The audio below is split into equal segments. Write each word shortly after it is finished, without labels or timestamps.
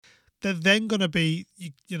they're then going to be,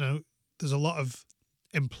 there's a lot of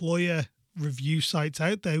employer review sites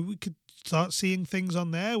out there. We could start seeing things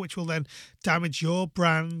on there which will then damage your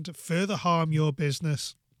brand, further harm your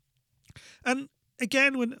business. And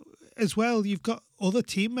again, as well, you've got other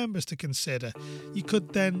team members to consider. You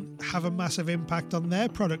could then have a massive impact on their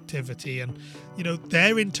productivity and,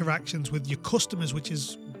 their interactions with your customers, which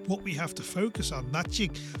is what we have to focus on.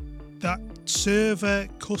 That server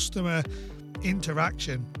customer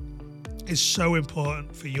interaction is so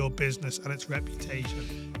important for your business and its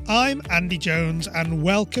reputation. I'm Andy Jones, and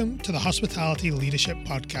welcome to the Hospitality Leadership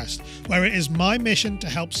Podcast, where it is my mission to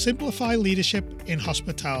help simplify leadership in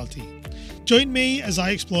hospitality. Join me as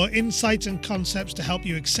I explore insights and concepts to help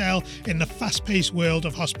you excel in the fast-paced world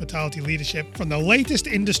of hospitality leadership, from the latest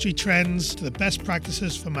industry trends to the best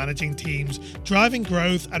practices for managing teams, driving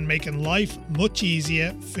growth, and making life much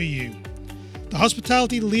easier for you. The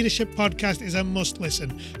Hospitality Leadership Podcast is a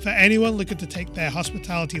must-listen for anyone looking to take their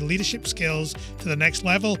hospitality leadership skills to the next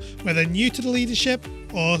level, whether new to the leadership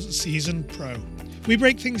or seasoned pro. We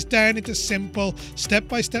break things down into simple,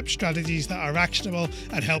 step-by-step strategies that are actionable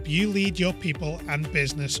and help you lead your people and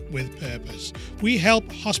business with purpose. We help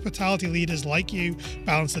hospitality leaders like you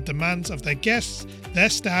balance the demands of their guests, their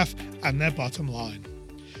staff, and their bottom line.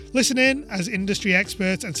 Listen in as industry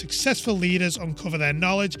experts and successful leaders uncover their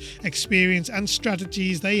knowledge, experience, and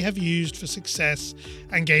strategies they have used for success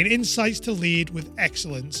and gain insights to lead with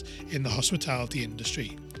excellence in the hospitality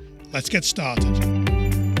industry. Let's get started.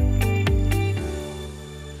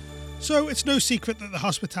 So it's no secret that the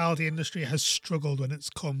hospitality industry has struggled when it's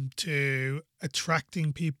come to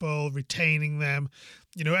attracting people, retaining them,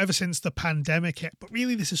 ever since the pandemic hit. But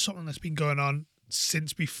really, this is something that's been going on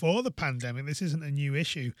since before the pandemic. This isn't a new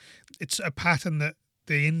issue. It's a pattern that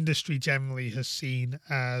the industry generally has seen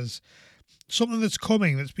as something that's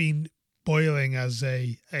coming, that's been boiling as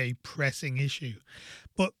a pressing issue.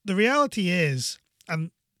 But the reality is, and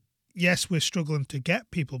yes, we're struggling to get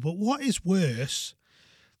people, but what is worse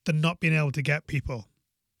than not being able to get people?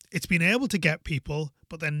 It's being able to get people,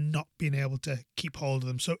 but then not being able to keep hold of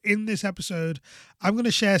them. So in this episode, I'm going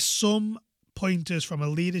to share some pointers from a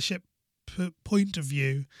leadership point of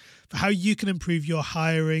view for how you can improve your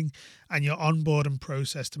hiring and your onboarding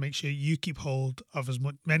process to make sure you keep hold of as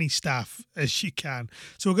many staff as you can.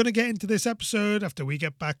 So we're going to get into this episode after we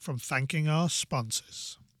get back from thanking our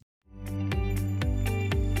sponsors.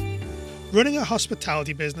 Running a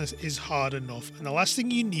hospitality business is hard enough, and the last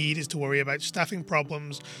thing you need is to worry about staffing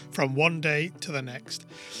problems from one day to the next.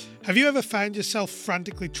 Have you ever found yourself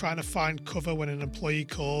frantically trying to find cover when an employee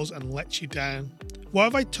calls and lets you down? What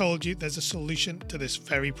have I told you? There's a solution to this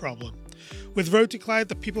very problem. With RotaCloud,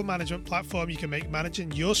 the people management platform, you can make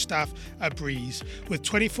managing your staff a breeze. With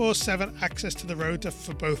 24/7 access to the Rota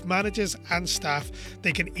for both managers and staff,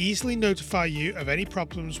 they can easily notify you of any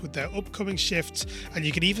problems with their upcoming shifts, and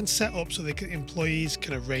you can even set up so employees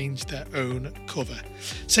can arrange their own cover.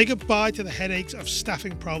 Say goodbye to the headaches of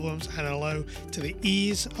staffing problems and hello to the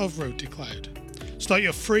ease of RotaCloud. Start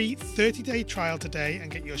your free 30-day trial today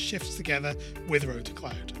and get your shifts together with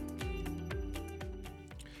RotaCloud.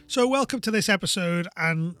 So welcome to this episode,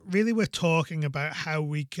 and really we're talking about how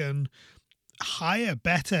we can hire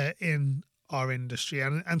better in our industry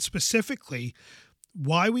and specifically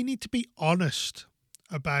why we need to be honest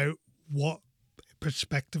about what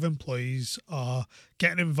prospective employees are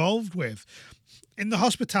getting involved with. In the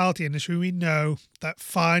hospitality industry, we know that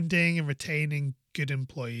finding and retaining good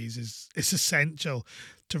employees is essential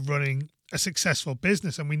to running a successful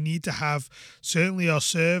business, and we need to have, certainly our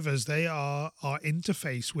servers, they are our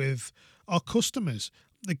interface with our customers.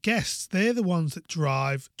 The guests, they're the ones that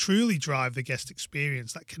truly drive the guest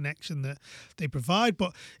experience, that connection that they provide.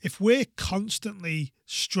 But if we're constantly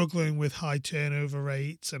struggling with high turnover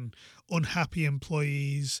rates and unhappy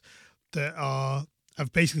employees that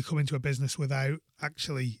have basically come into a business without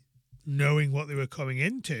actually knowing what they were coming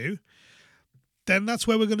into, then that's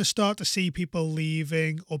where we're going to start to see people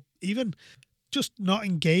leaving or even just not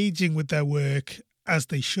engaging with their work as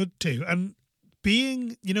they should do. And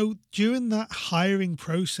being, during that hiring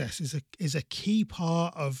process is a key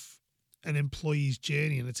part of an employee's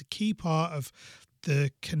journey, and it's a key part of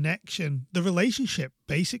the connection, the relationship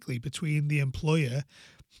basically between the employer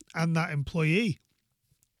and that employee.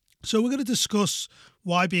 So we're going to discuss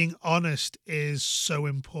why being honest is so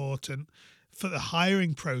important for the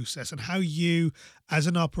hiring process, and how you, as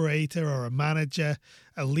an operator or a manager,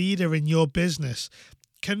 a leader in your business,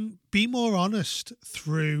 can be more honest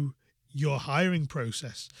through your hiring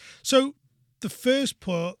process. So the first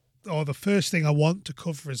part, or the first thing I want to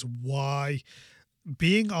cover, is why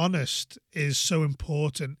being honest is so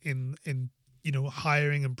important in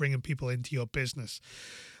hiring and bringing people into your business.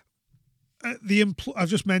 I've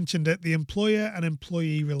just mentioned it. The employer and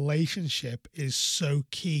employee relationship is so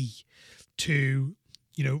key to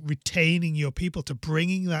retaining your people, to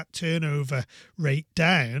bringing that turnover rate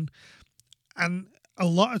down. And a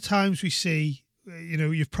lot of times we see,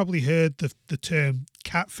 you've probably heard the term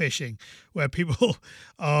catfishing, where people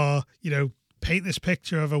are, paint this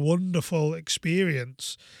picture of a wonderful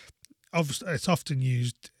experience. It's often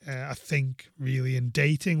used, I think, really in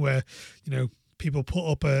dating, where, people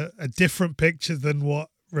put up a different picture than what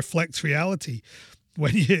reflects reality.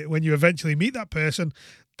 When you eventually meet that person,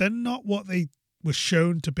 they're not what they were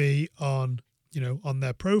shown to be on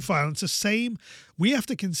their profile. And it's the same. We have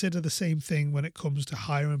to consider the same thing when it comes to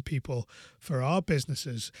hiring people for our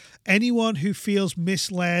businesses. Anyone who feels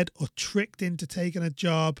misled or tricked into taking a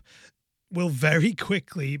job will very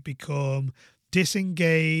quickly become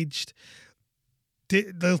disengaged.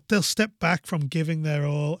 They'll step back from giving their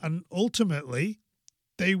all, and ultimately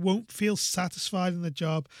they won't feel satisfied in the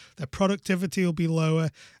job. Their productivity will be lower,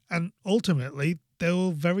 and ultimately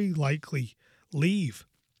they'll very likely leave.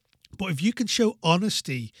 But if you can show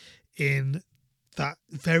honesty in that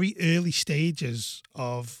very early stages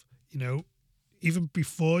of, even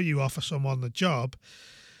before you offer someone the job,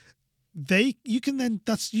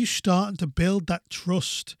 that's you starting to build that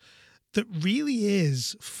trust that really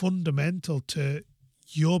is fundamental to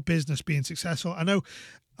your business being successful. I know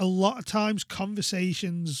a lot of times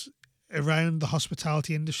conversations around the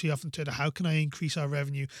hospitality industry often turn to, how can I increase our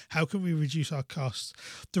revenue? How can we reduce our costs?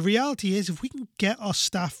 The reality is, if we can get our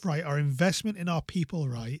staff right, our investment in our people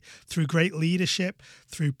right, through great leadership,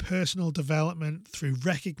 through personal development, through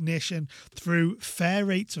recognition, through fair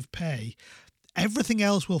rates of pay, everything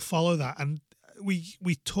else will follow that. And we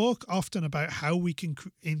talk often about how we can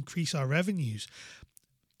increase our revenues.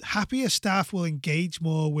 Happier staff will engage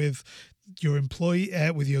more with your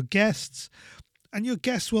with your guests, and your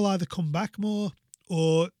guests will either come back more,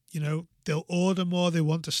 or they'll order more. They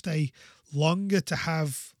want to stay longer to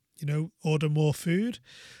have order more food.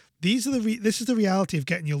 This is the reality of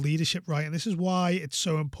getting your leadership right, and this is why it's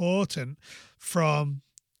so important for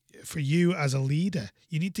you as a leader.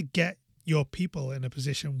 You need to get your people in a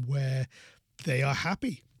position where they are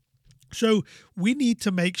happy. So we need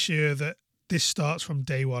to make sure that this starts from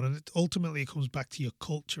day one, and it ultimately comes back to your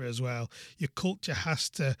culture as well. Your culture has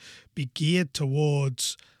to be geared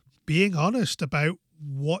towards being honest about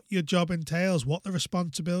what your job entails, what the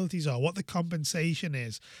responsibilities are, what the compensation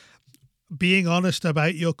is, being honest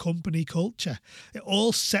about your company culture. It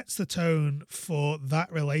all sets the tone for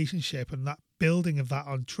that relationship and that building of that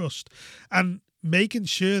on trust, and making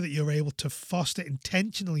sure that you're able to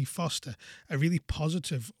intentionally foster a really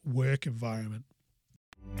positive work environment.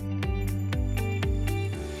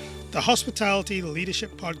 The Hospitality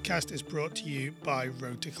Leadership Podcast is brought to you by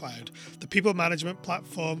RotaCloud, the people management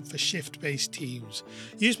platform for shift-based teams.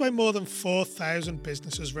 Used by more than 4,000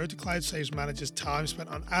 businesses, RotaCloud saves managers time spent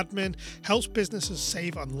on admin, helps businesses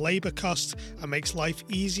save on labour costs, and makes life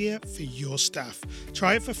easier for your staff.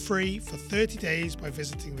 Try it for free for 30 days by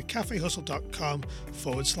visiting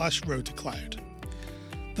thecafehustle.com/RotaCloud.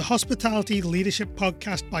 The Hospitality Leadership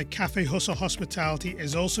Podcast by Cafe Hustle Hospitality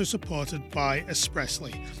is also supported by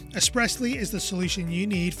Espressly. Espressly is the solution you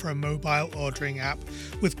need for a mobile ordering app.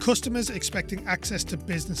 With customers expecting access to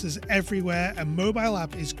businesses everywhere, a mobile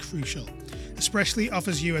app is crucial. Espressly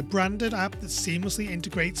offers you a branded app that seamlessly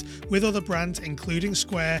integrates with other brands, including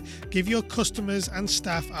Square. Give your customers and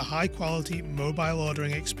staff a high-quality mobile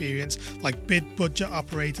ordering experience like bid budget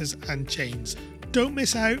operators and chains. Don't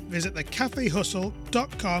miss out. Visit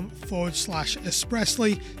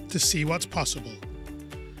thecafehustle.com/Espressly to see what's possible.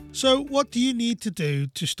 So what do you need to do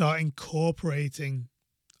to start incorporating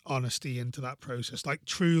honesty into that process, like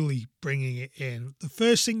truly bringing it in? The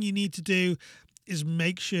first thing you need to do is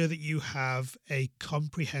make sure that you have a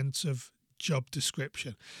comprehensive job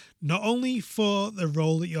description, not only for the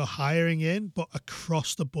role that you're hiring in, but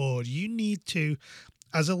across the board. You need to,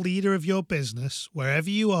 as a leader of your business, wherever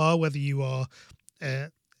you are, whether you are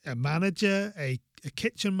a manager, a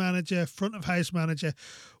kitchen manager, front of house manager,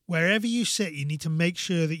 wherever you sit, you need to make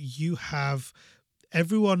sure that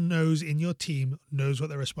everyone knows in your team knows what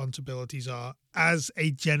their responsibilities are as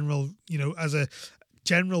a general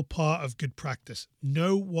part of good practice.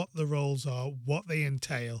 Know what the roles are, what they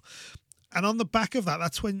entail. And on the back of that,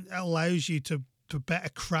 that's when it allows you to better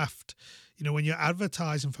craft, when you're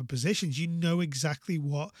advertising for positions, you know exactly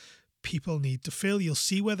what people need to fill. You'll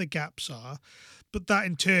see where the gaps are. But that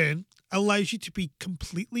in turn allows you to be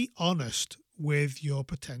completely honest with your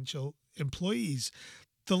potential employees.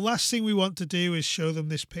 The last thing we want to do is show them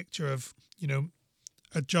this picture of,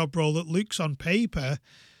 a job role that looks on paper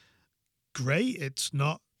great. It's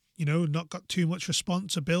not, not got too much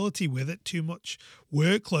responsibility with it, too much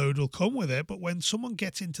workload will come with it. But when someone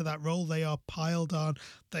gets into that role, they are piled on,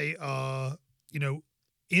 they are,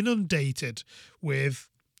 inundated with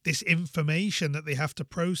this information that they have to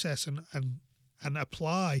process and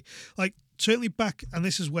apply. Like certainly back, and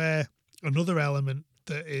this is where another element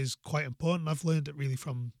that is quite important, I've learned it really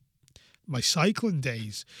from my cycling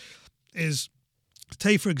days, is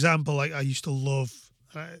take, for example, like I used to love,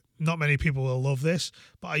 not many people will love this,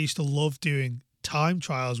 but I used to love doing time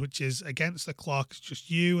trials, which is against the clock. It's just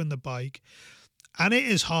you and the bike. And it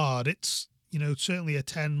is hard. It's, certainly a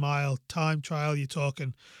 10-mile time trial. You're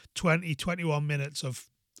talking 20, 21 minutes of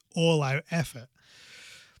all-out effort.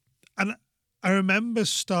 And I remember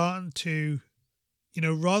starting to,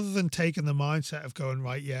 rather than taking the mindset of going,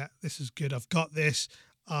 right, yeah, this is good, I've got this,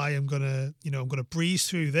 I am going to, I'm going to breeze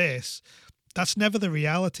through this. That's never the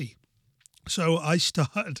reality. So I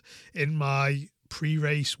started in my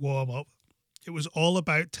pre-race warm-up. It was all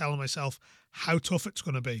about telling myself how tough it's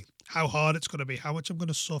going to be, how hard it's going to be, how much I'm going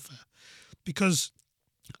to suffer. Because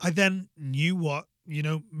I then knew what,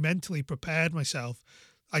 mentally prepared myself.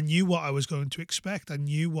 I knew what I was going to expect. I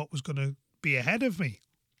knew what was going to be ahead of me.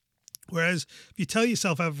 Whereas if you tell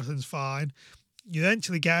yourself everything's fine, you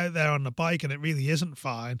eventually get out there on the bike and it really isn't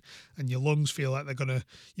fine, and your lungs feel like they're going to,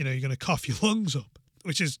 you're going to cough your lungs up,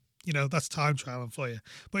 which is, that's time trialing for you.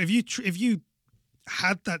 But if you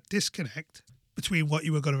had that disconnect between what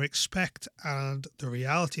you were going to expect and the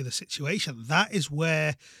reality of the situation, that is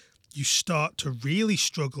where you start to really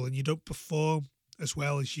struggle and you don't perform as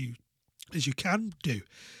well as you can do.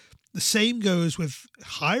 The same goes with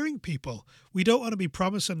hiring people. We don't want to be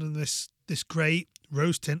promising them this great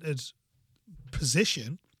rose-tinted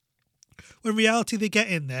position when in reality they get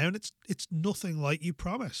in there and it's nothing like you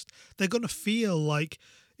promised. They're going to feel like,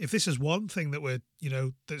 if this is one thing that we're,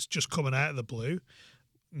 that's just coming out of the blue,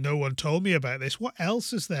 no one told me about this, what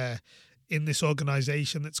else is there in this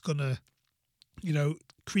organization that's going to,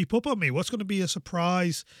 creep up on me? What's going to be a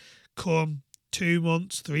surprise come 2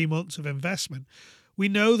 months, 3 months of investment? We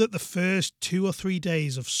know that the first 2 or 3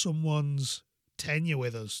 days of someone's tenure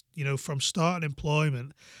with us, from starting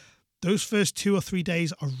employment, those first 2 or 3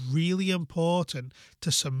 days are really important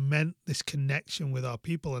to cement this connection with our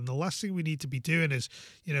people. And the last thing we need to be doing is,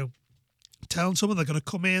 telling someone they're going to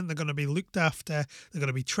come in, they're going to be looked after, they're going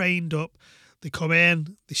to be trained up. They come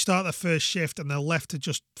in, they start their first shift, and they're left to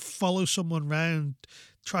just follow someone around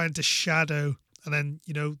trying to shadow. And then,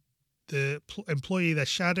 the employee they're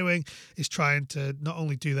shadowing is trying to not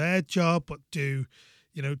only do their job, but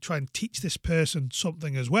try and teach this person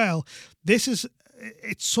something as well.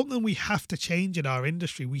 It's something we have to change in our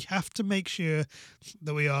industry. We have to make sure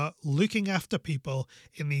that we are looking after people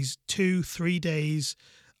in these 2-3 days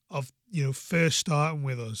of, first starting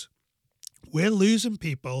with us. We're losing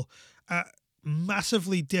people at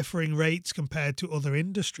massively differing rates compared to other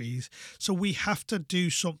industries. So we have to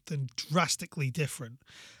do something drastically different.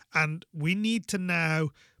 And we need to now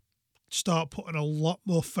start putting a lot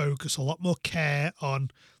more focus, a lot more care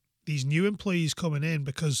on these new employees coming in,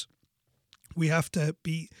 because we have to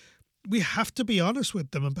be honest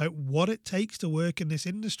with them about what it takes to work in this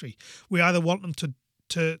industry. We either want them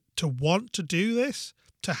to want to do this,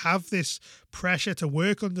 to have this pressure, to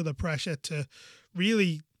work under the pressure, to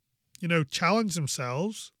really, challenge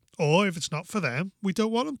themselves, or if it's not for them, we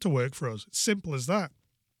don't want them to work for us. It's simple as that.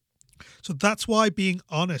 So that's why being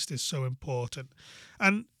honest is so important.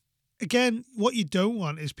 And again, what you don't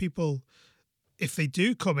want is people, if they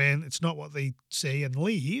do come in, it's not what they say and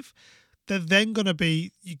leave, they're then going to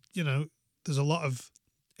be, there's a lot of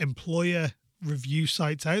employer review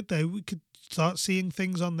sites out there. We could start seeing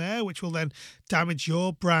things on there which will then damage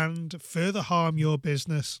your brand, further harm your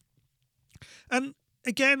business. And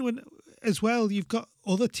again, as well, you've got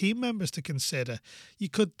other team members to consider. You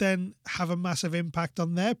could then have a massive impact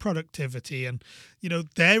on their productivity and,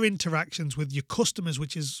 their interactions with your customers,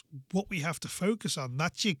 which is what we have to focus on.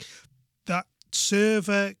 That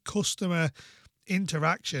server customer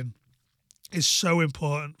interaction is so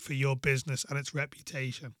important for your business and its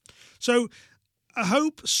reputation. So I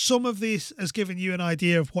hope some of this has given you an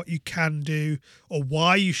idea of what you can do or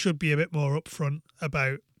why you should be a bit more upfront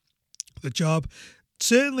about the job.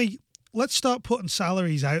 Certainly, let's start putting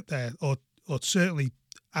salaries out there, or certainly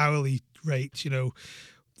hourly rates.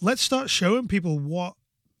 Let's start showing people what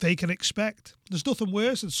they can expect. There's nothing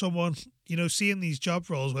worse than someone, seeing these job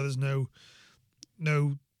roles where there's no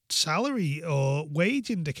salary or wage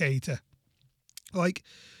indicator. Like,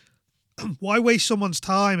 why waste someone's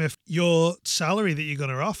time if your salary that you're going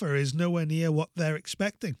to offer is nowhere near what they're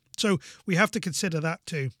expecting? So we have to consider that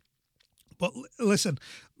too. But listen,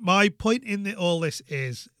 my point in all this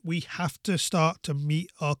is we have to start to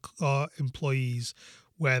meet our employees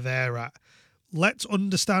where they're at. Let's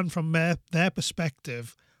understand from their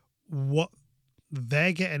perspective what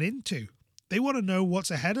they're getting into. They want to know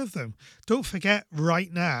what's ahead of them. Don't forget,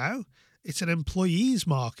 right now, it's an employees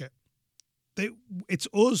market. It's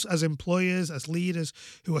us as employers, as leaders,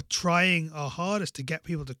 who are trying our hardest to get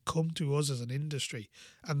people to come to us as an industry,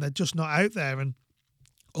 and they're just not out there. And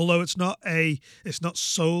although it's not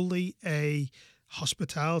solely a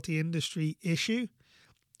hospitality industry issue,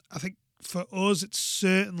 I think for us it's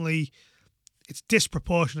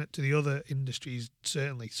disproportionate to the other industries,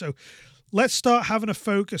 certainly. So let's start having a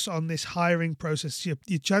focus on this hiring process, your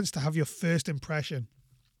chance to have your first impression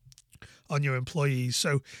on your employees.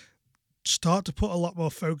 So start to put a lot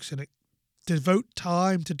more focus in it. Devote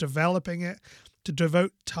time to developing it, to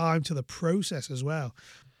devote time to the process as well.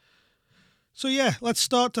 So yeah, let's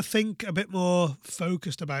start to think a bit more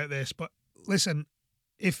focused about this. But listen,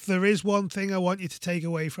 if there is one thing I want you to take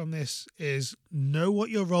away from this is know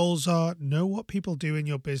what your roles are, know what people do in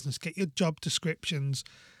your business, get your job descriptions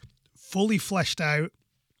fully fleshed out,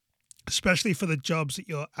 especially for the jobs that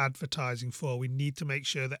you're advertising for. We need to make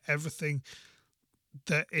sure that everything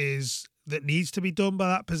that needs to be done by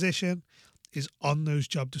that position is on those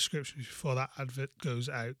job descriptions before that advert goes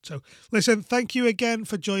out. So listen, thank you again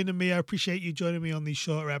for joining me. I appreciate you joining me on these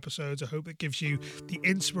shorter episodes. I hope it gives you the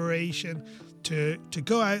inspiration to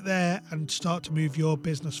go out there and start to move your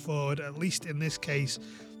business forward. At least in this case,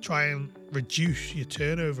 try and reduce your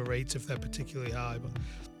turnover rates if they're particularly high. But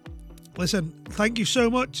listen, thank you so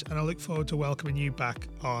much, and I look forward to welcoming you back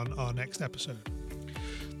on our next episode.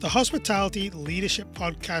 The Hospitality Leadership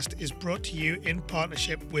Podcast is brought to you in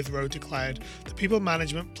partnership with RotaCloud, the people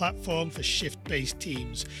management platform for shift-based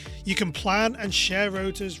teams. You can plan and share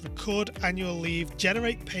rotas, record annual leave,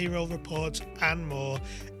 generate payroll reports, and more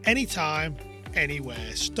anytime,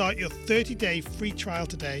 anywhere. Start your 30-day free trial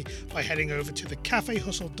today by heading over to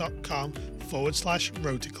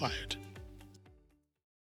thecafehustle.com/RotaCloud.